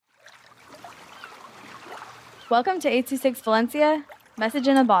Welcome to 826 Valencia, message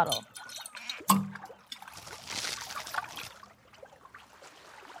in a bottle.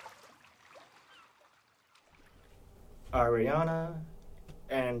 Aryanna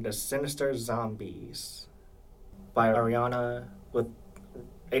and the Sinister Zombies by Aryanna with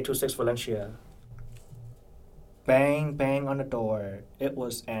 826 Valencia. Bang, bang on the door. It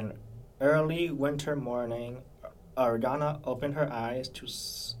was an early winter morning. Aryanna opened her eyes to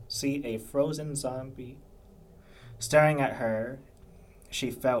see a frozen zombie staring at her.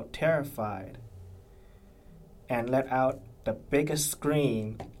 She felt terrified and let out the biggest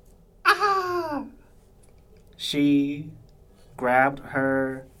scream. Ah! She grabbed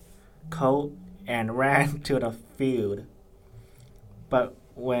her coat and ran to the field. But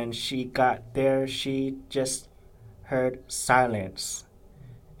when she got there, she just heard silence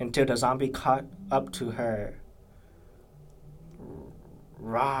until the zombie caught up to her.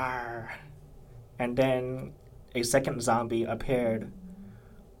 Rawr! And then a second zombie appeared.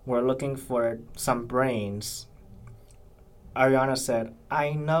 We're looking for some brains. Aryanna said,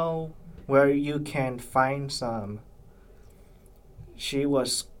 I know where you can find some. She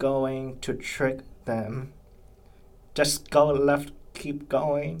was going to trick them. Just go left, keep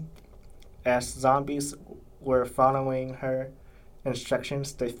going. As zombies were following her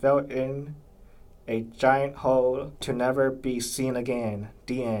instructions, they fell in a giant hole to never be seen again.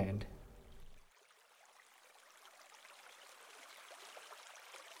 The end.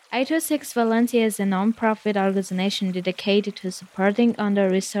 826 Valencia is a non-profit organization dedicated to supporting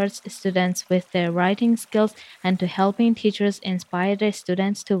under-researched students with their writing skills and to helping teachers inspire their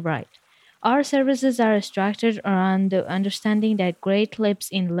students to write. Our services are structured around the understanding that great leaps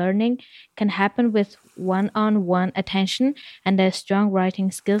in learning can happen with one-on-one attention and that strong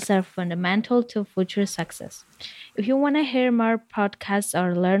writing skills are fundamental to future success. If you want to hear more podcasts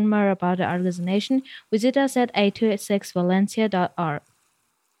or learn more about the organization, visit us at 826valencia.org.